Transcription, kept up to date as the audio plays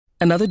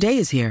Another day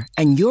is here,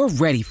 and you're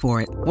ready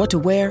for it. What to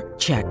wear?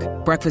 Check.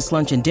 Breakfast,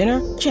 lunch, and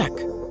dinner? Check.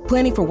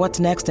 Planning for what's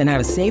next and how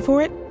to save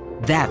for it?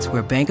 That's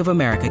where Bank of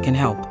America can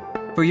help.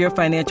 For your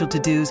financial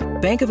to-dos,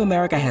 Bank of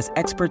America has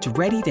experts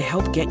ready to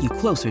help get you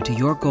closer to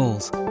your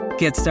goals.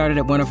 Get started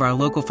at one of our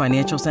local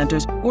financial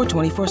centers or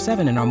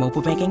 24/7 in our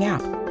mobile banking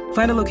app.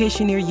 Find a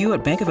location near you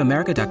at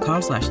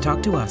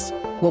bankofamerica.com/talktous.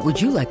 What would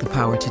you like the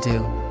power to do?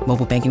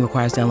 Mobile banking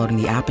requires downloading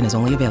the app and is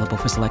only available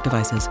for select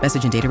devices.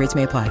 Message and data rates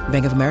may apply.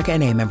 Bank of America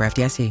N.A., member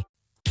FDIC.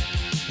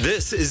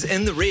 This is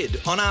In the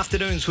Red on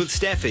Afternoons with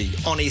Staffy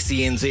on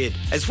SENZ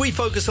as we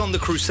focus on the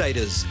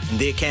Crusaders and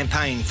their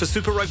campaign for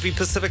Super Rugby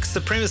Pacific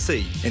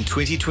supremacy in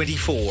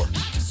 2024.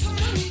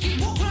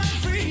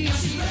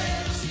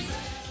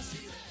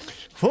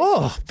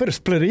 Oh, bit of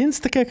split ends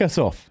to kick us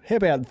off. How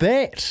about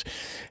that?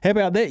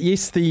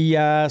 Yes,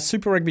 the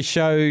Super Rugby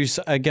shows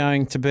are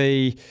going to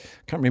be,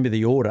 can't remember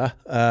the order,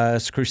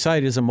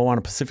 Crusaders and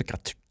Moana Pacifica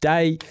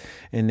today,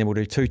 and then we'll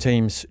do 2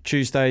 teams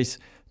Tuesdays,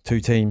 2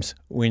 teams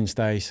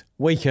Wednesdays,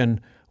 week in,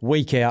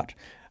 week out.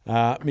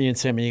 Me and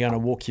Sammy are going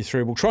to walk you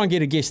through. We'll try and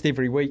get a guest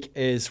every week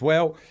as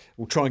well.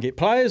 We'll try and get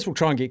players, we'll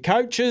try and get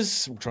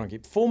coaches, we'll try and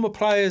get former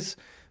players,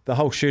 the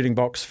whole shooting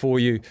box for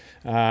you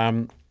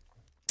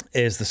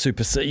as the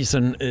super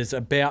season is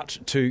about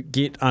to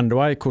get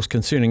underway. Of course,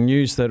 concerning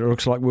news that it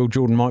looks like Will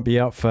Jordan might be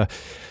out for,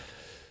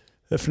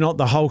 if not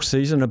the whole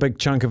season, a big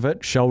chunk of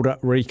it, shoulder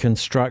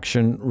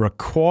reconstruction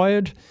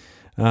required.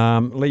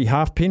 Lee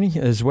Halfpenny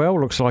as well.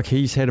 Looks like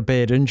he's had a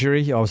bad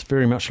injury. I was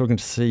very much looking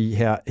to see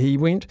how he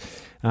went.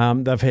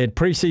 They've had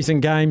pre-season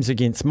games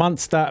against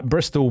Munster,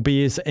 Bristol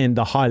Bears and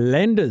the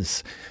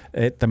Highlanders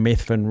at the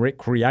Methven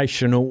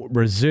Recreational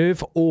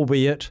Reserve,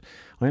 albeit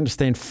I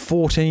understand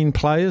 14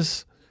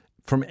 players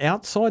from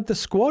outside the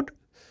squad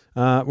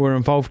were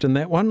involved in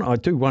that one. I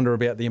do wonder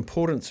about the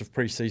importance of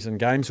pre-season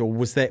games, or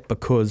was that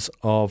because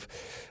of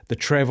the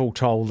travel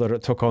toll that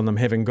it took on them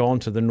having gone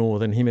to the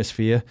Northern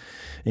Hemisphere,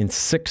 and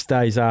 6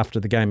 days after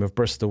the game of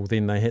Bristol,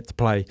 then they had to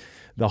play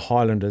the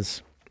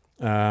Highlanders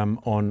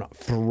on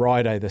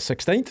Friday the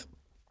 16th.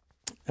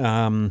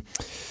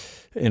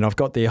 And I've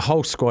got their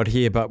whole squad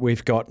here, but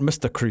we've got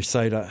Mr.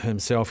 Crusader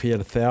himself. He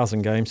had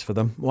 1,000 games for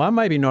them. Well,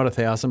 maybe not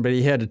 1,000, but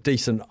he had a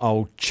decent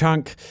old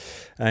chunk.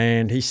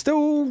 And he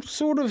still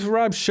sort of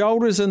rubs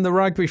shoulders in the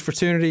rugby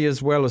fraternity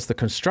as well as the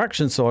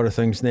construction side of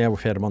things now.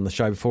 We've had him on the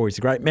show before. He's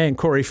a great man,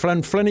 Corey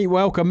Flynn. Flinny,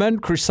 welcome in.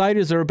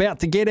 Crusaders are about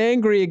to get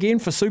angry again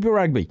for Super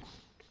Rugby.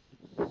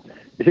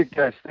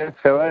 Okay, Steph,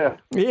 how are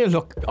you? Yeah,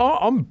 look,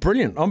 I'm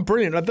brilliant.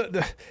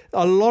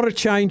 A lot of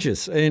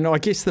changes, and I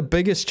guess the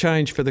biggest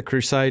change for the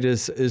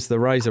Crusaders is the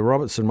Razor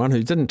Robertson one,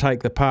 who didn't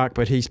take the park,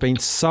 but he's been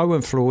so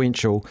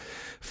influential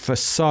for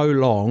so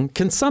long.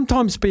 Can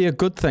sometimes be a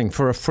good thing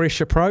for a fresh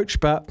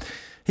approach, but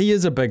he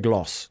is a big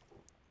loss.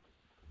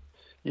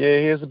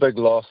 Yeah, he is a big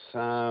loss,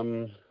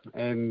 and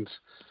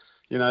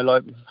you know,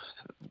 like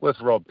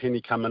with Rob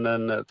Penny coming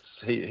in,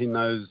 he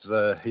knows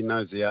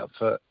the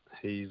outfit.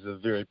 He's a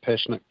very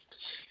passionate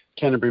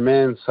Canterbury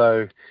man,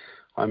 so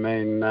I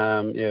mean,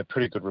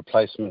 pretty good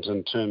replacement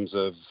in terms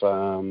of,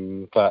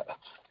 but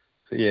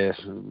yeah,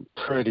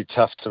 pretty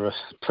tough to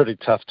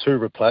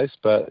replace.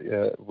 But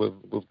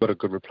we've got a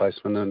good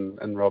replacement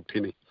in Rob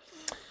Penny.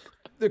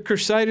 The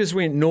Crusaders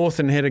went north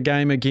and had a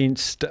game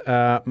against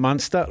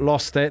Munster,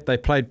 lost that. They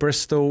played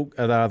Bristol.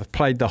 They've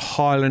played the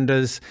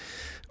Highlanders.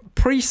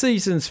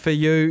 Pre-seasons for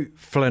you,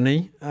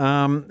 Flinny,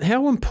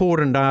 how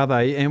important are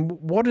they, and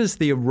what is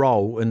their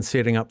role in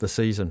setting up the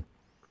season?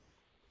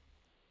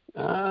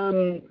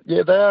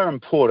 Yeah, they are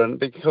important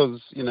because,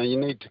 you know, you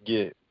need to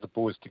get the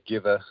boys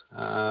together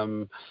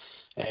and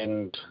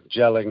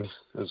gelling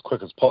as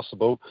quick as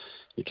possible.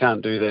 You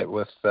can't do that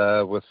with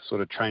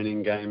sort of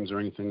training games or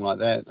anything like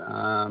that.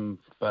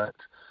 But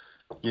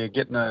yeah,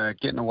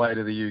 getting away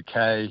to the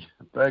UK,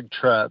 big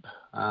trip.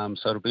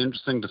 So it'll be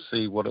interesting to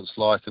see what it's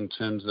like in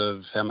terms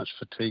of how much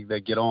fatigue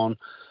they get on.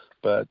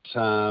 But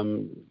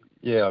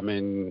yeah, I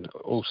mean,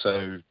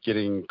 also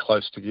getting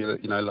close together,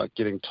 you know, like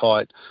getting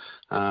tight,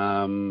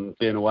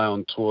 being away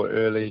on tour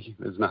early,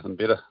 there's nothing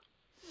better.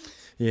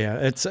 Yeah,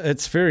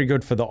 it's very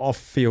good for the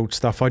off-field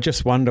stuff. I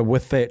just wonder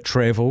with that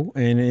travel,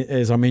 and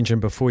as I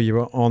mentioned before you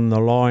were on the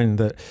line,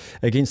 that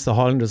against the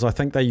Highlanders, I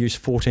think they used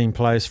 14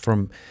 players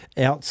from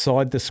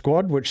outside the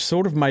squad, which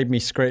sort of made me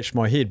scratch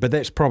my head. But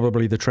that's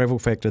probably the travel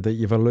factor that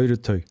you've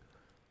alluded to.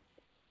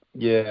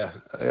 Yeah,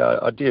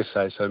 I dare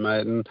say so,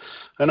 mate. And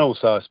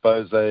also, I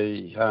suppose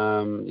they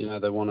want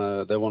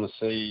to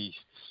see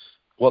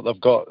what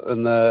they've got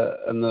in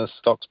the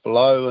stocks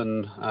below,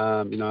 and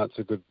it's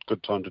a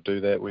good time to do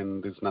that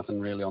when there's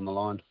nothing really on the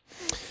line.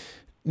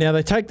 Now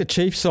they take the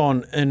Chiefs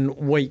on in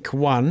week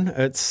one.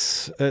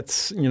 It's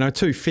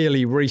two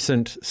fairly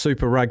recent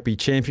Super Rugby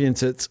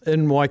champions. It's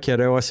in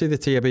Waikato. I see the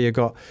TRB have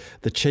got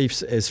the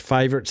Chiefs as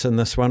favourites in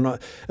this one.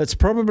 It's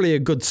probably a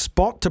good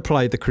spot to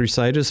play the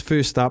Crusaders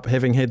first up,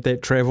 having had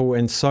that travel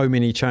and so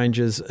many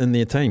changes in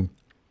their team.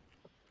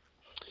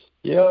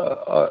 Yeah,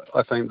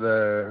 I think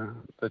the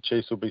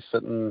Chiefs will be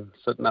sitting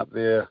up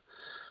there,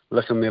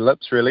 licking their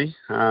lips. Really,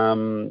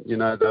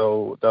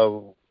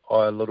 they'll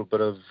eye a little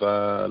bit of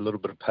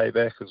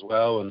payback as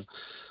well, and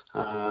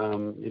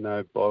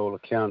by all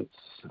accounts,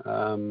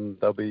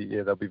 they'll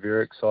be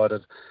very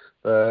excited.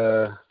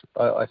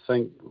 I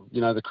think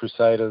the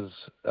Crusaders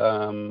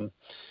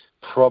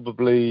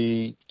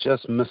probably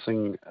just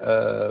missing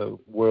a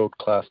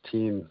world-class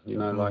team.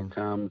 That's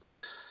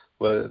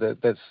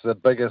the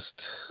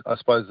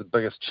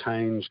biggest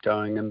change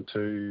going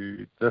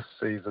into this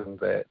season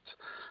that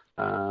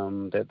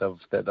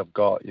they've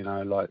got.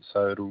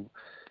 So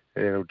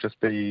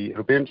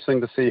it'll be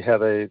interesting to see how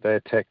they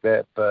attack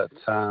that. But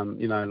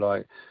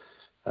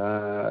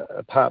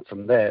apart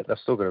from that, they've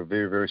still got a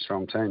very, very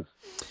strong team.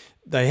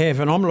 They have,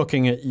 and I'm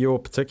looking at your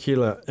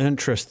particular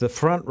interest. The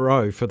front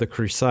row for the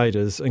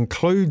Crusaders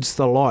includes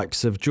the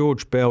likes of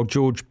George Bell,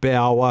 George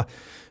Bower,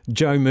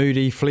 Joe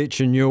Moody,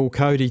 Fletcher Newell,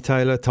 Cody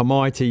Taylor,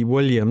 Tamaiti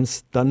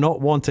Williams. They're not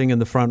wanting in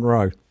the front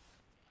row.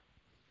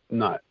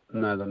 No,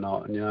 they're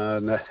not.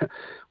 And,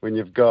 when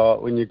you've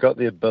got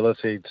the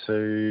ability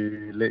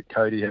to let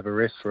Cody have a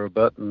rest for a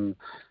bit, and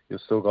you've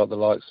still got the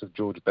likes of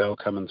George Bell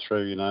coming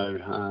through.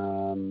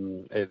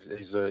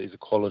 He's a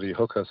quality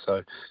hooker.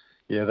 So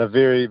yeah, they're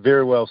very,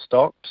 very well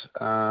stocked.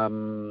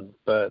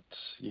 But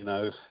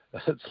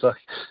it's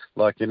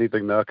like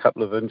anything, though. A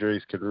couple of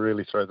injuries could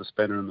really throw the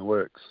spanner in the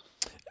works.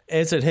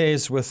 As it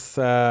has with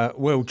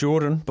Will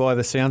Jordan, by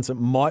the sounds, it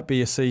might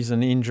be a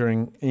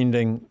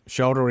season-ending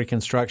shoulder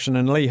reconstruction.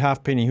 And Lee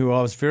Halfpenny, who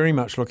I was very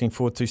much looking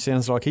forward to,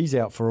 sounds like he's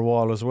out for a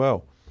while as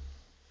well.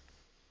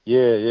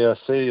 Yeah.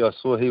 I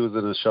saw he was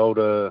in a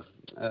shoulder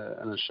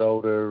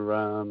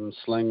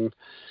sling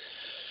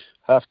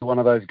after one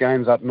of those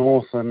games up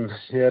north, and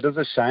yeah, it is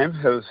a shame.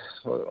 I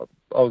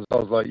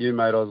was like you,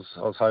 mate. I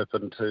was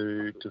hoping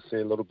to see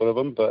a little bit of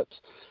him, but.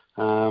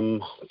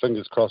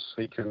 Fingers crossed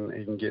he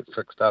can get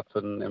fixed up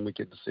and we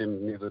get to see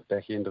him near the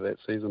back end of that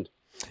season.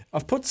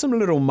 I've put some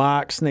little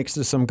marks next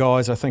to some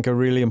guys I think are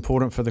really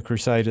important for the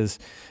Crusaders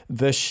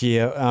this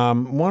year.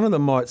 One of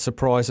them might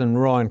surprise in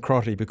Ryan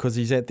Crotty because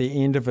he's at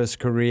the end of his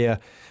career,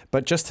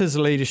 but just his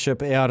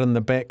leadership out in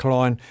the back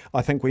line,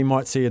 I think we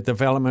might see a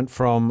development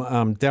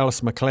from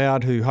Dallas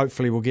McLeod, who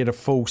hopefully will get a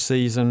full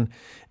season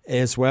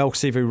as well.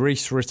 Sevu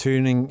Reece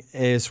returning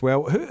as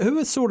well. Who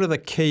are sort of the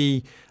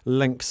key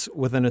links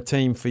within a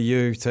team for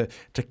you to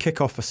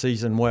kick off a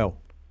season well?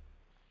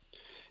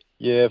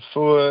 Yeah,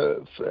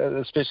 for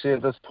especially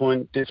at this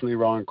point, definitely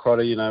Ryan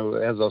Crotty. As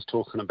I was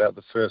talking about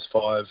the first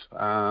five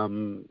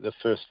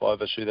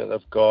issue that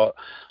they've got,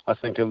 I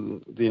think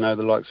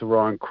the likes of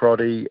Ryan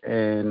Crotty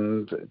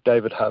and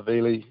David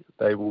Havili,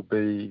 they will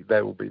be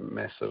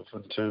massive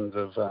in terms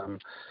of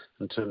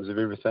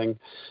everything.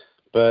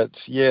 But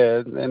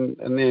yeah, and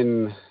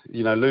then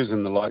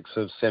losing the likes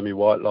of Sammy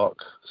Whitelock.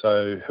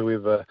 So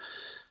whoever,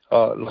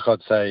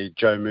 I'd say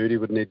Joe Moody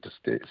would need to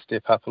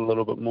step up a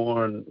little bit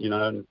more, and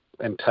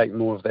take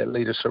more of that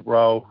leadership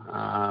role.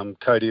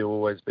 Cody will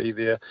always be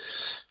there,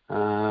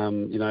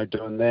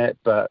 doing that.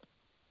 But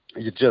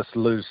you just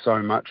lose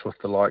so much with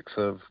the likes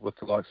of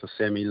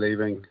Sammy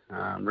leaving,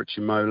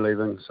 Richie Moe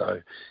leaving.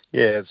 So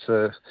yeah, it's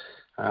going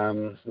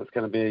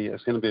to be a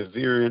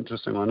very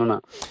interesting one, isn't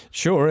it?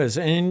 Sure is.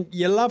 And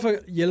you love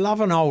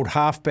an old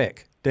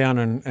halfback down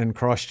in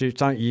Christchurch,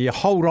 don't you? You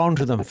hold on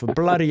to them for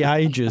bloody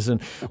ages,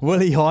 and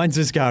Willie Hines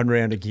is going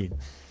round again.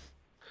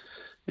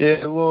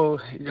 Yeah, well,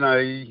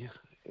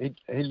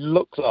 he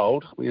looks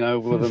old,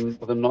 with him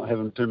not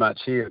having too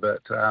much hair,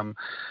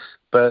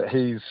 but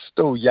he's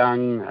still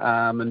young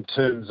in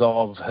terms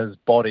of his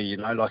body.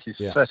 He's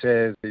fit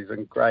as, he's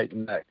in great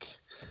nick.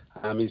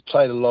 He's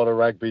played a lot of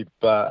rugby,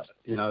 but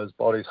his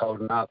body's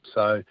holding up.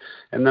 So,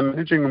 and they're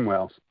managing him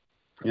well.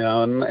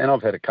 And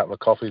I've had a couple of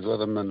coffees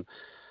with him, and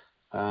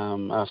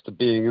after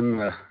being in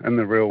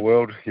the real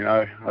world,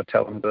 I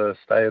tell him to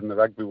stay in the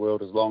rugby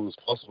world as long as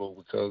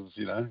possible because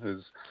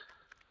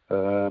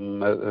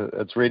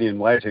it's ready and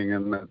waiting,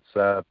 and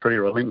it's pretty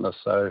relentless.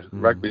 So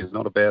rugby is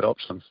not a bad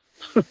option.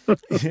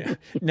 Yeah.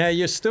 Now,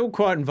 you're still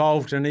quite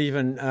involved, and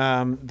even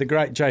the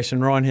great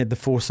Jason Ryan had the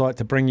foresight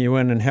to bring you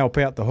in and help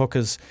out the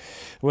hookers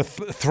with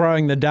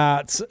throwing the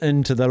darts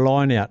into the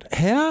line-out.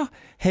 How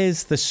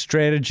has the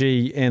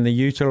strategy and the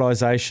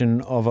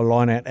utilisation of a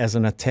line-out as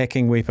an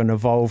attacking weapon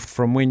evolved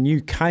from when you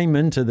came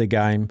into the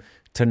game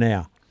to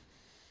now?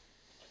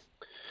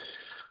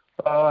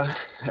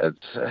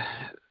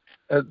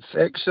 It's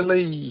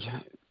actually,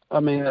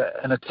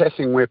 an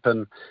attacking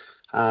weapon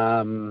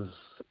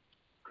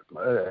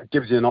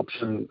gives you an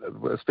option,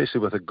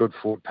 especially with a good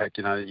forward pack,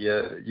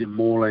 you're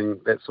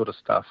mauling, that sort of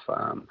stuff.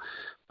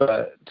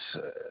 But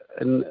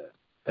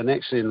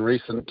actually in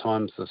recent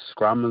times, the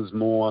scrum is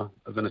more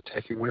of an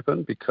attacking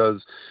weapon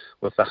because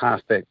with the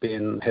halfback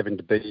having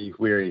to be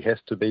where he has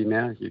to be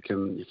now, you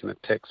can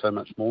attack so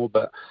much more.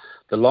 But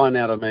the line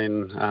out,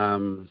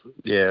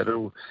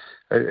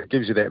 it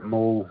gives you that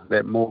maul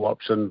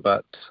option.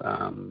 But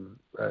I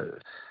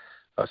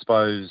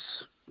suppose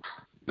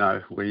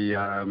we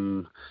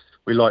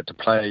like to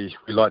play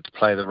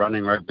the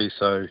running rugby.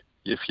 So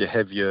if you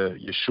have your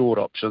short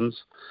options,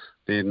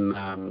 then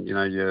you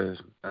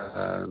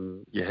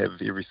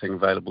have everything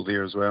available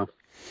there as well.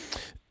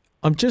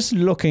 I'm just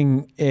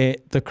looking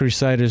at the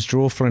Crusaders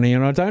draw, Flinny,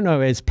 and I don't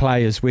know as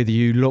players whether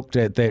you looked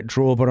at that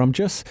draw, but I'm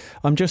just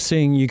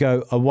seeing you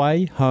go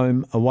away,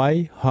 home,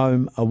 away,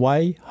 home,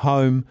 away,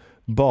 home,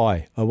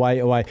 bye, away,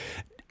 away.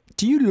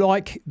 Do you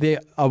like the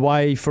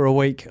away for a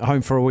week,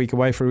 home for a week,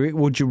 away for a week?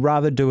 Would you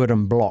rather do it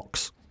in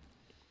blocks?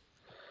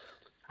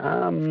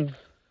 Well,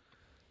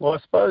 I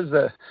suppose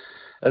that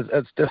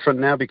it's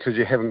different now because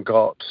you haven't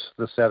got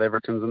the South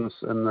Africans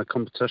in the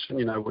competition,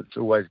 which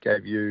always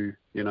gave you,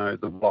 the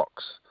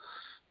blocks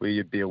where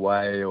you'd be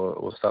away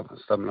or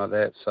something like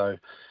that. So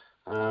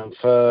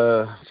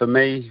for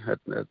me,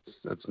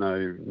 it's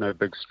no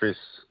big stress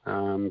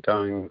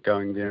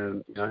going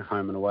there,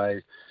 home and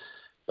away.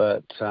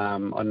 But I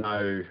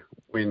know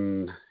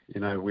when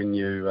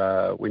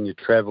you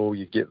travel,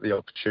 you get the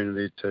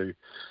opportunity to,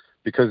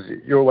 because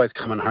you're always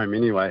coming home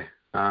anyway.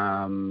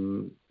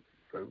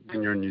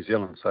 When you're in New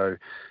Zealand, so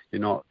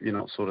you're not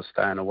sort of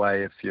staying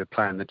away. If you're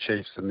playing the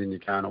Chiefs and then you're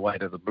going away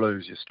to the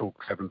Blues, you're still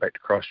travelling back to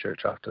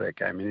Christchurch after that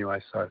game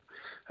anyway. So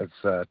it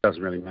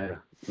doesn't really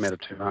matter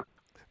too much.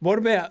 What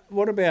about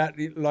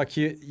like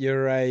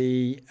you're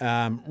a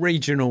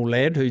regional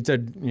lad who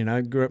did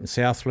grew up in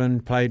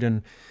Southland, played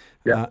in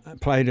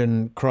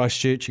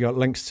Christchurch. You got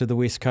links to the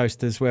West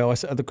Coast as well.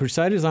 The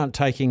Crusaders aren't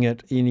taking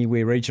it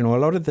anywhere regional. A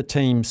lot of the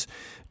teams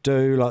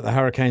do, like the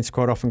Hurricanes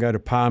quite often go to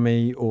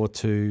Palmy or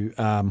to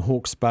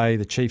Hawke's Bay.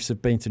 The Chiefs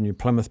have been to New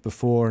Plymouth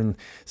before and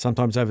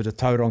sometimes over to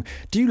Tauranga.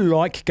 Do you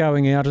like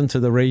going out into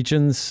the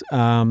regions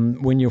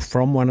when you're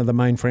from one of the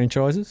main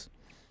franchises?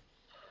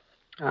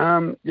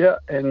 Yeah,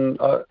 and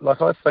I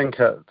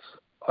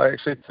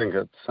actually think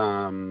it's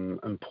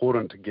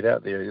important to get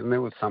out there, and that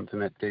was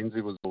something that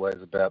Denzi was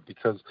always about,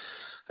 because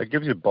it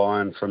gives you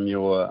buy-in from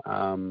your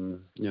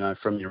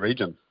from your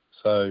region.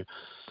 So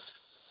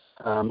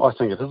I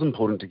think it is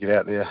important to get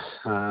out there,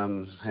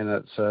 and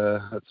it's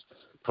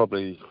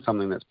probably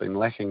something that's been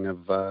lacking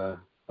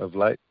of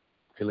late,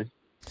 really.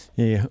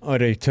 Yeah, I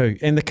do too.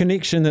 And the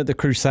connection that the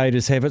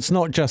Crusaders have, it's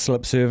not just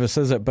lip service,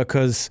 is it?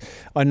 Because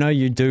I know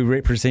you do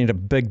represent a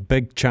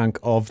big chunk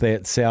of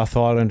that South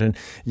Island, and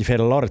you've had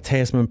a lot of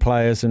Tasman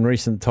players in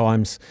recent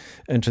times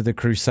into the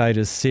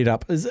Crusaders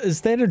setup.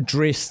 Is that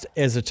addressed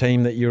as a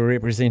team that you're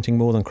representing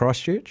more than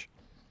Christchurch?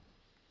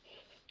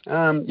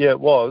 Yeah,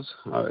 it was.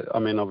 I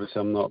mean, obviously,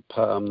 I'm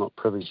not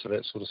privy to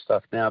that sort of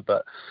stuff now,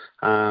 but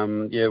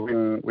yeah,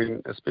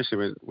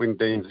 especially when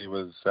Deansy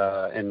was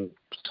and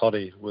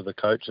Toddy were the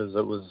coaches,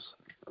 it was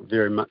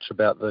very much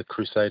about the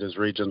Crusaders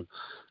region.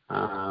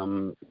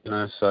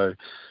 So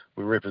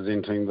we're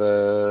representing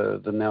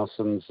the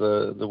Nelsons,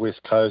 the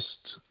West Coast,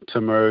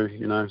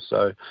 Timaru.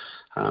 So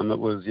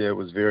it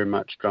was very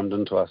much drummed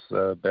into us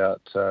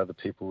about the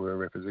people we were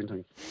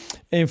representing.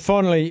 And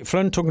finally,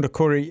 Flynn, talking to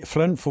Corey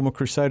Flynn, former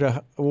Crusader,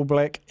 All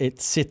Black,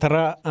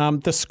 etc.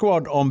 The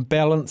squad on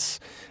balance,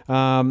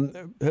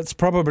 it's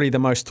probably the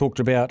most talked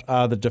about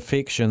are the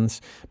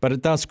defections, but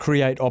it does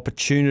create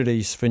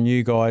opportunities for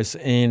new guys.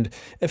 And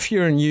if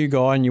you're a new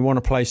guy and you want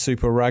to play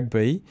Super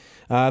Rugby,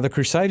 the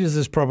Crusaders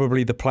is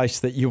probably the place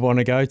that you want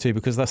to go to,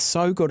 because they're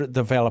so good at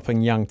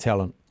developing young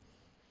talent.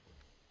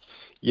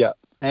 Yeah.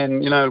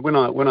 And when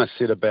I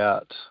said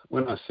about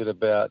not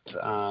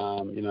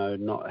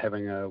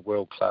having a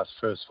world class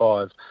first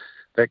five,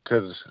 I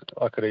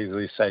could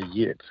easily say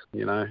yet,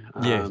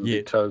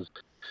 because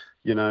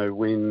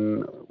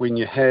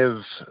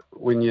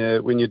when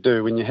you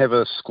have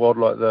a squad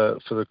like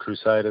for the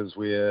Crusaders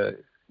where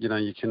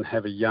you can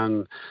have a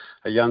young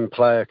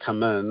player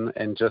come in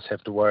and just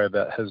have to worry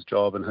about his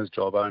job and his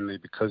job only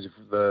because of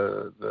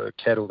the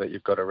cattle that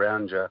you've got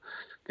around you,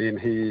 then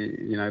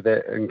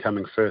that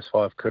incoming first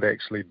five could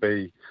actually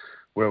be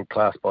world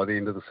class by the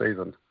end of the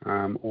season,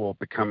 or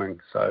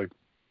becoming. So,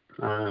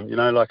 I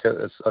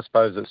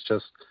suppose it's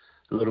just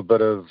a little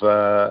bit of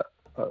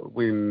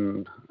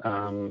when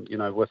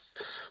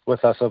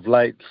with us of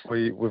late,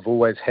 we've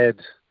always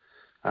had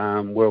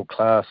world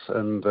class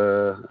in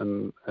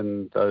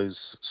those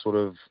sort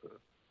of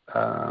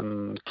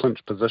clinch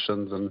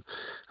positions,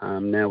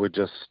 and now we're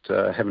just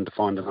having to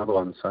find another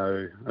one.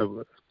 So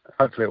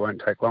hopefully it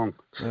won't take long.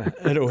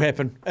 It'll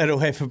happen. It'll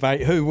happen,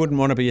 mate. Who wouldn't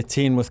want to be a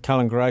 10 with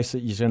Cullen Grace? That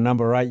you're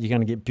number 8. You're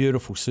going to get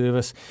beautiful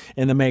service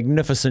and the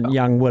magnificent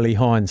young Willie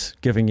Hines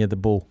giving you the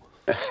ball.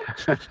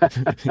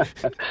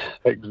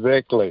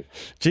 Exactly.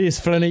 Cheers,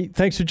 Flinny.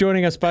 Thanks for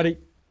joining us, buddy.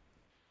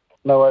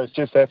 No worries.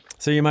 Cheers, Steph.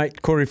 See you,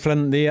 mate. Corey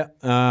Flynn there.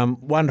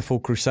 Wonderful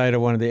Crusader,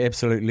 one of the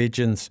absolute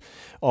legends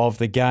of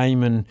the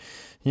game. And,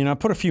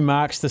 put a few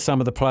marks to some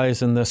of the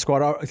players in the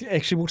squad.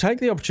 Actually, we'll take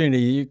the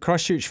opportunity. You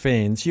Christchurch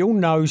fans, you'll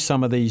know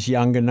some of these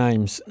younger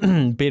names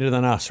better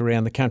than us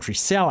around the country.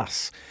 Sell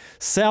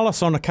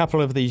us on a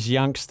couple of these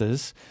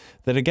youngsters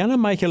that are going to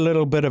make a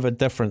little bit of a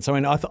difference. I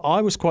mean,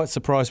 I was quite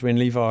surprised when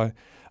Levi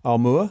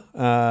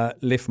Aumua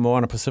left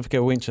Moana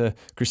Pacifica, went to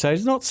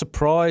Crusaders. Not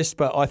surprised,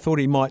 but I thought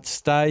he might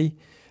stay.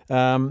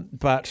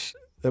 But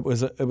it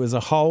was a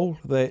hole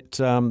that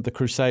the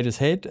Crusaders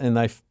had, and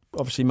they've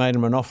obviously made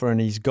him an offer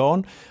and he's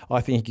gone.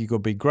 I think he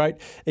could be great.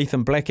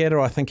 Ethan Blackadder,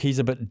 I think he's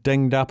a bit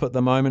dinged up at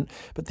the moment.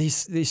 But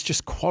there's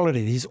just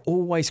quality. There's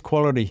always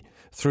quality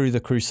through the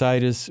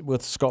Crusaders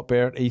with Scott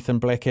Barrett, Ethan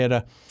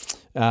Blackadder,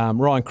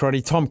 Ryan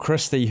Crotty, Tom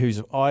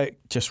Christie, I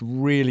just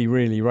really,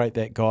 really rate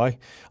that guy.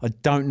 I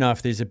don't know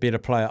if there's a better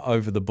player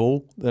over the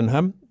ball than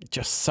him.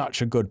 Just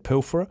such a good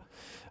pilferer.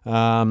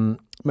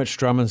 Mitch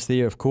Drummond's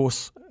there, of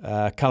course.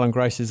 Cullen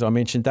Grace, as I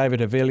mentioned. David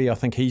Havili, I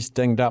think he's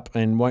dinged up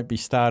and won't be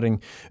starting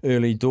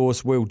early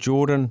doors. Will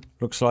Jordan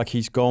looks like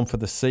he's gone for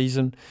the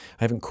season.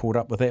 I haven't caught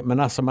up with that.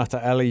 Manasa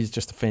Mata Ali is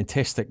just a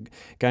fantastic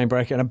game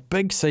breaker. And a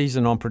big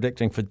season I'm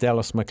predicting for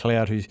Dallas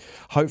McLeod, who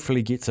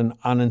hopefully gets an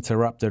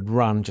uninterrupted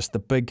run. Just a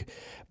big,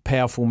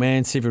 powerful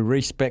man. Sevu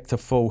Reece back to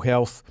full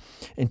health.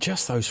 And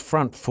just those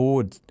front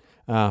forward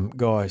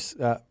guys,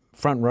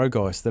 front row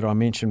guys that I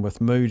mentioned with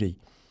Moody,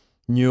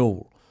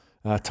 Newell,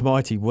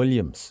 Tamaiti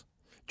Williams,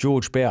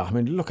 George Bow. I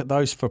mean, look at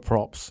those for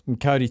props. And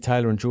Cody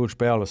Taylor and George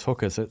Bow as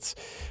hookers. It's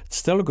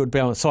still a good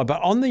balanced side.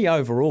 But on the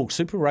overall,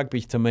 Super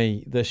Rugby to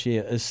me this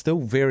year is still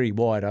very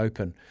wide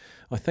open.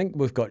 I think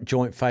we've got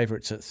joint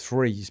favourites at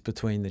threes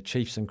between the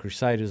Chiefs and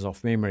Crusaders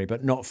off memory,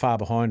 but not far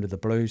behind are the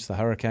Blues, the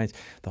Hurricanes.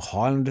 The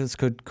Highlanders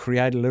could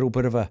create a little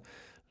bit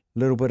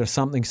of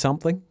something.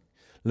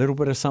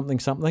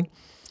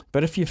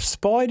 But if you've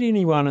spied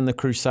anyone in the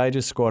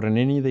Crusaders squad in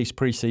any of these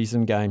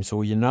pre-season games,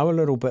 or you know a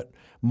little bit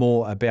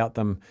more about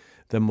them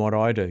than what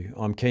I do,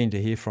 I'm keen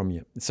to hear from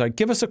you. So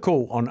give us a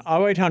call on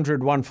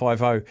 0800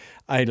 150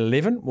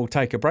 811. We'll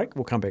take a break.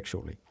 We'll come back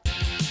shortly.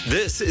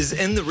 This is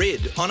In the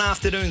Red on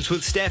Afternoons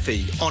with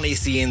Staffy on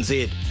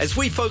SENZ as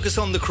we focus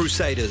on the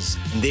Crusaders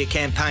and their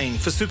campaign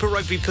for Super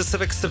Rugby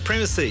Pacific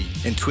supremacy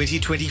in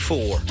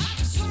 2024.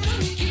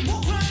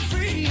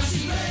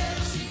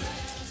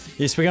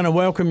 Yes, we're going to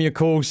welcome your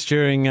calls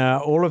during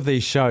all of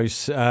these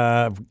shows,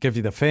 give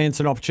you the fans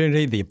an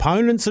opportunity, the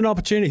opponents an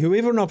opportunity,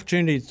 whoever an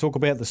opportunity to talk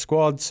about the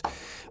squads,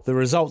 the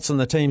results and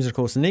the teams. Of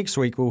course, next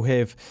week we'll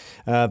have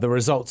the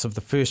results of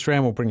the first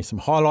round. We'll bring you some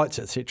highlights,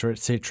 etc.,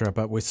 etc.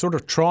 But we're sort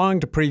of trying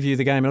to preview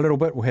the game a little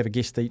bit. We'll have a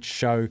guest each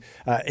show,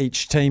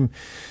 each team.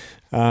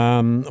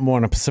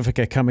 Moana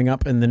Pacifica coming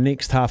up in the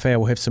next half hour.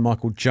 We'll have Sir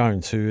Michael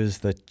Jones, who is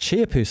the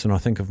chairperson, I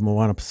think, of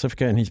Moana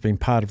Pacifica, and he's been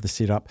part of the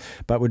setup.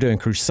 But we're doing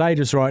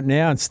Crusaders right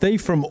now, and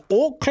Steve from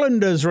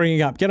Auckland is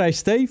ringing up. G'day,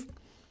 Steve.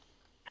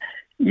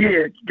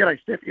 Yeah,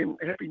 g'day, Steph, and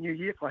Happy New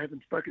Year. If I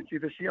haven't spoken to you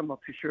this year, I'm not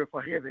too sure if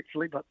I have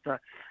actually, but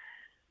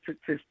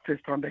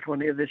first time back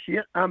on air this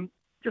year.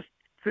 Just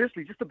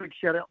a big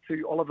shout out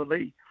to Oliver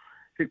Lee,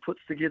 who puts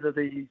together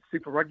the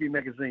Super Rugby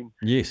magazine.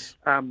 Yes.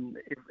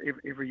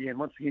 Every year, and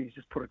once again, he's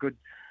just put a good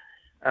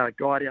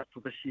guide out for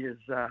this year's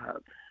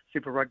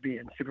Super Rugby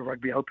and Super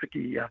Rugby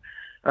Aupiki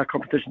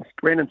competitions.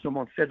 Ran into him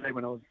on Saturday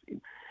when I was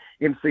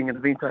emceeing an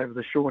event over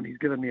the shore, and he's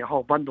given me a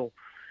whole bundle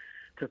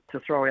to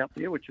throw out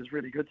there, which is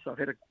really good. So I've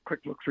had a quick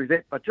look through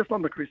that. But just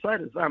on the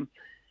Crusaders,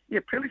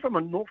 purely from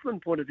a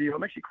Northland point of view,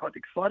 I'm actually quite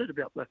excited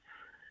about the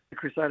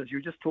Crusaders. You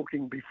were just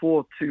talking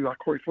before to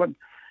Corey Flynn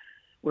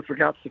with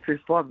regards to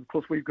first five. Of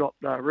course, we've got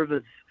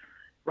Rivers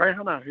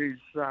Reihana, who's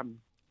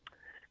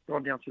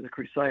gone down to the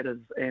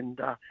Crusaders, and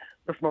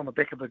this one on the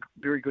back of a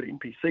very good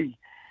NPC.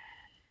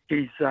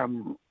 He's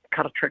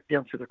cut a track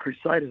down to the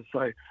Crusaders.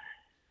 So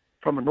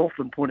from a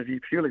Northland point of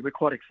view, purely, we're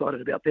quite excited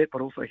about that,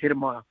 but also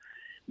Hedemeier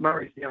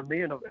Murray's down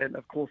there, and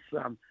of course,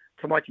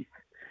 Tamaiti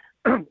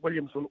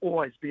Williams will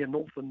always be a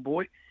Northland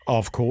boy.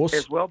 Of course.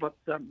 As well, but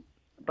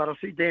I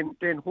see Dan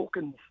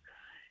Hawkins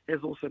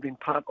has also been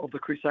part of the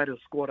Crusaders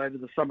squad over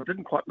the summer.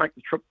 Didn't quite make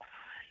the trip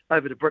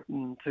over to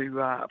Britain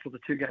for the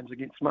two games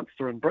against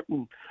Munster and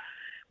Britain,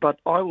 but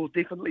I will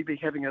definitely be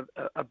having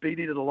a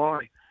beady little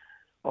eye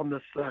on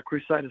this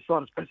Crusaders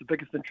side. I suppose the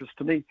biggest interest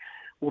to me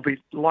will be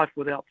life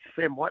without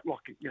Sam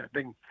Whitelock,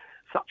 being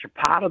such a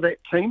part of that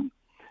team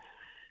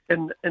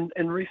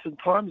in recent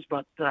times.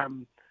 But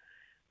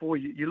boy,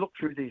 you look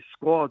through their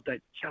squad, they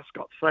just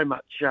got so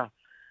much.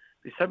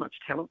 There's so much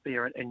talent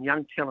there and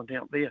young talent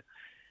out there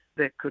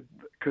that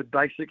could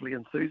basically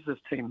enthuse this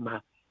team,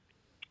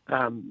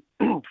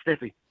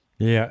 Steffi.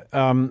 Yeah,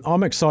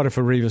 I'm excited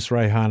for Rivers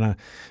Reihana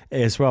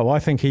as well. I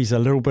think he's a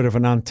little bit of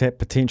an untapped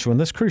potential, and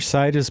this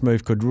Crusaders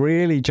move could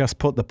really just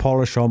put the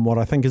polish on what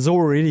I think is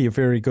already a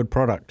very good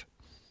product.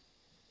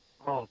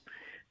 Oh,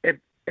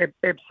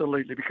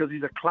 absolutely, because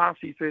he's a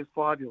classy first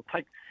five. He'll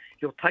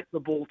take the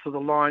ball to the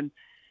line,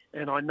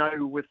 and I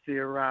know with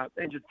their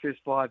injured first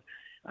five,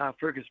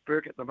 Fergus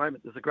Burke at the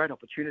moment, there's a great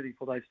opportunity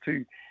for those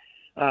two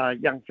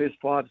young first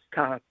fives.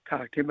 Kaha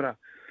Kemera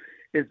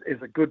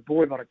is a good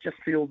boy, but I just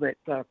feel that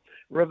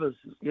Rivers,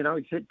 he's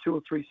had 2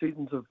 or 3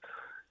 seasons of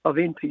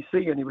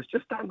NPC, and he was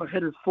just starting to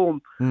hit his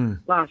form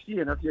last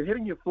year. And if you're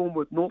hitting your form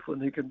with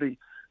Northland, who can be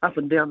up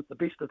and down at the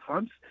best of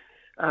times,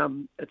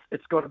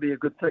 it's got to be a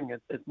good thing.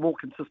 It's more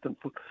consistent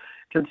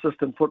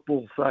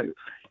football. So,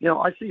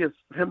 I see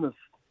him as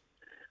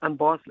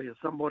unbiasedly as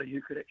somebody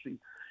who could actually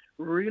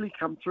really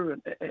come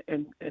through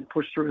and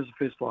push through as a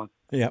first line.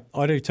 Yeah,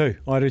 I do too.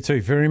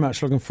 Very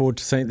much looking forward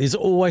to seeing. There's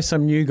always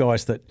some new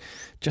guys that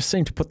just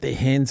seem to put their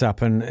hands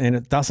up, and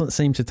it doesn't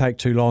seem to take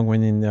too long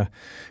when the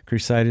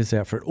Crusaders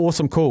out for it.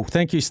 Awesome call.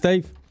 Thank you,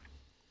 Steve.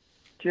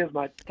 Cheers,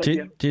 mate. Take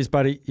care. Cheers,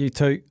 buddy. You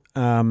too.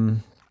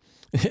 And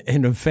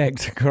in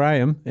fact,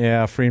 Graham,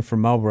 our friend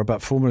from Marlborough,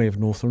 but formerly of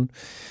Northland,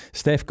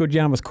 Steph, good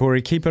yarn with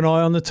Corey. Keep an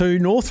eye on the two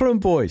Northland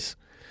boys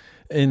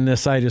in the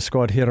Crusader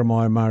squad,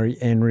 Hiromai Murray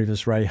and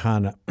Rivers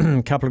Reihana.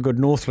 A couple of good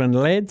Northland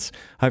lads.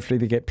 Hopefully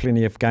they get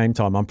plenty of game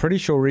time. I'm pretty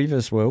sure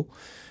Rivers will.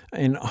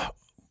 And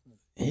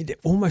he'd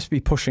almost be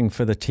pushing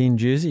for the 10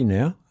 jersey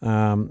now,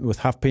 with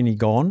Halfpenny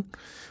gone,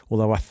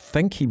 although I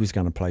think he was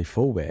going to play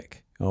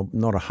fullback. I'm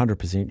not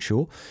 100%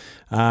 sure.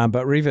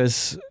 But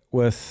Rivers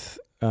with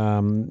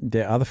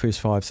their other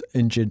first fives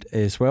injured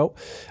as well.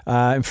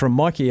 And from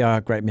Mikey, our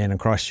great man in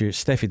Christchurch,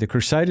 Staffy, the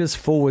Crusaders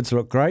forwards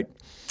look great.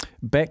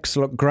 Backs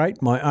look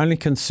great. My only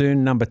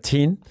concern, number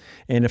 10,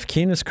 and if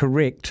Ken is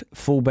correct,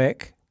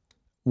 fullback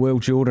Will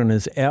Jordan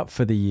is out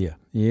for the year.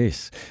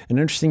 Yes, an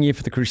interesting year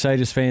for the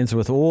Crusaders fans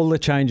with all the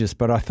changes,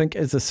 but I think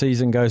as the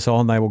season goes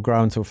on, they will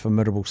grow into a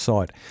formidable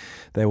side.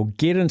 They will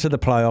get into the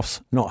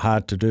playoffs, not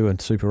hard to do in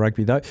Super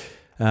Rugby though.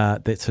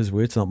 That's his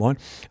words, not mine.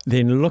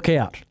 Then look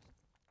out,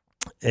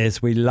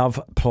 as we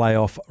love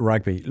playoff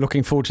rugby.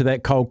 Looking forward to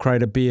that Cold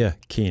Crater beer,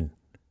 Ken,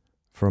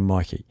 from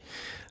Mikey.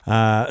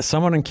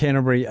 Someone in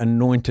Canterbury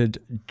anointed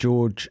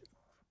George.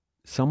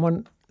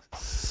 Someone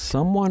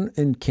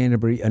in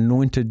Canterbury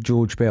anointed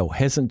George Bell.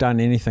 Hasn't done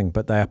anything,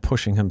 but they are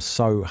pushing him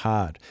so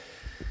hard.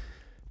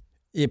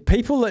 Yeah,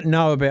 people that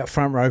know about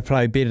front row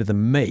play better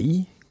than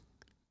me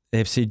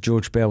have said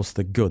George Bell's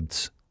the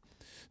goods.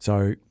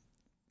 So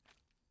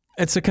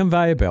it's a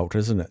conveyor belt,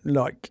 isn't it?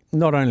 Like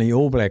not only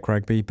All Black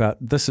rugby, but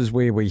this is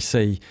where we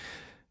see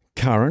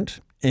current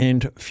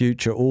and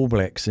future All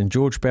Blacks. And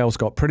George Bell's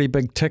got pretty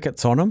big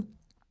tickets on him.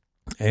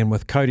 And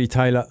with Cody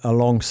Taylor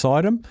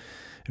alongside him,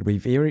 it'll be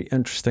very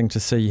interesting to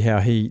see how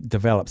he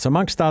develops.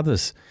 Amongst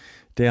others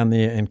down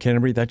there in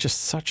Canterbury, they're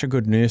just such a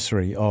good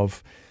nursery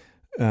of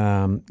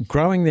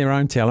growing their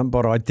own talent,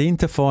 but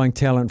identifying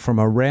talent from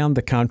around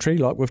the country.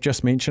 Like we've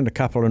just mentioned, a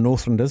couple of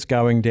Northlanders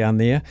going down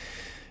there.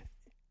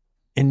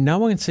 And no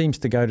one seems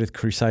to go to the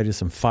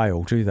Crusaders and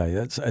fail, do they?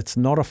 It's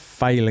not a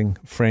failing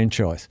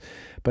franchise,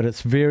 but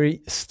it's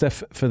very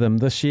stiff for them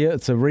this year.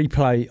 It's a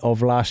replay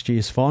of last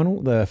year's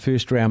final, the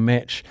first round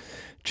match.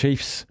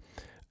 Chiefs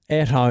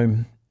at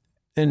home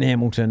in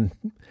Hamilton,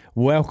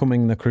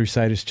 welcoming the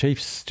Crusaders.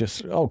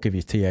 Chiefs, I'll give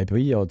you TAB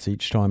odds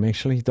each time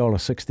actually.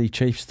 $1.60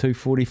 Chiefs,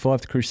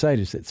 $2.45 the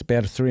Crusaders. It's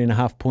about a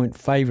 3.5 point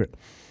favourite.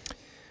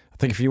 I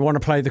think if you want to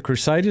play the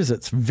Crusaders,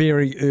 it's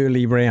very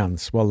early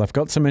rounds. Well, they've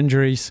got some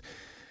injuries.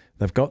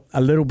 They've got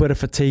a little bit of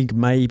fatigue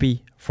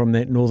maybe from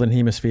that Northern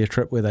Hemisphere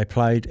trip where they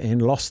played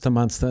and lost to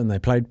Munster, and they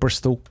played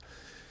Bristol.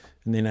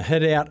 And then a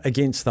hit out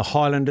against the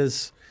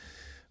Highlanders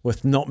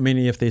with not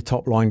many of their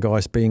top line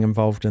guys being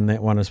involved in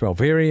that one as well.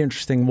 Very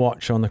interesting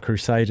watch on the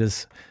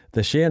Crusaders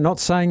this year. Not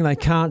saying they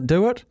can't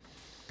do it,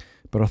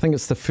 but I think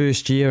it's the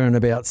first year in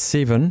about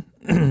 7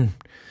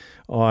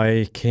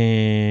 I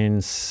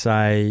can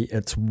say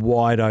it's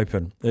wide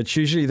open. It's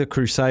usually the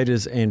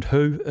Crusaders and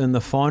who in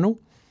the final.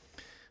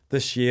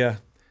 This year,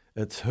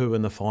 it's who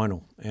in the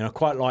final. And I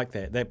quite like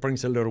that. That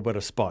brings a little bit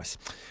of spice.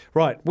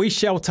 Right, we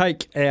shall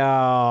take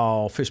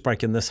our first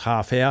break in this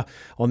half hour.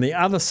 On the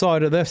other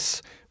side of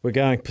this, we're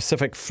going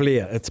Pacific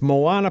Flair. It's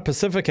Moana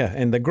Pacifica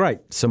and the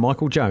great Sir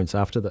Michael Jones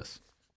after this.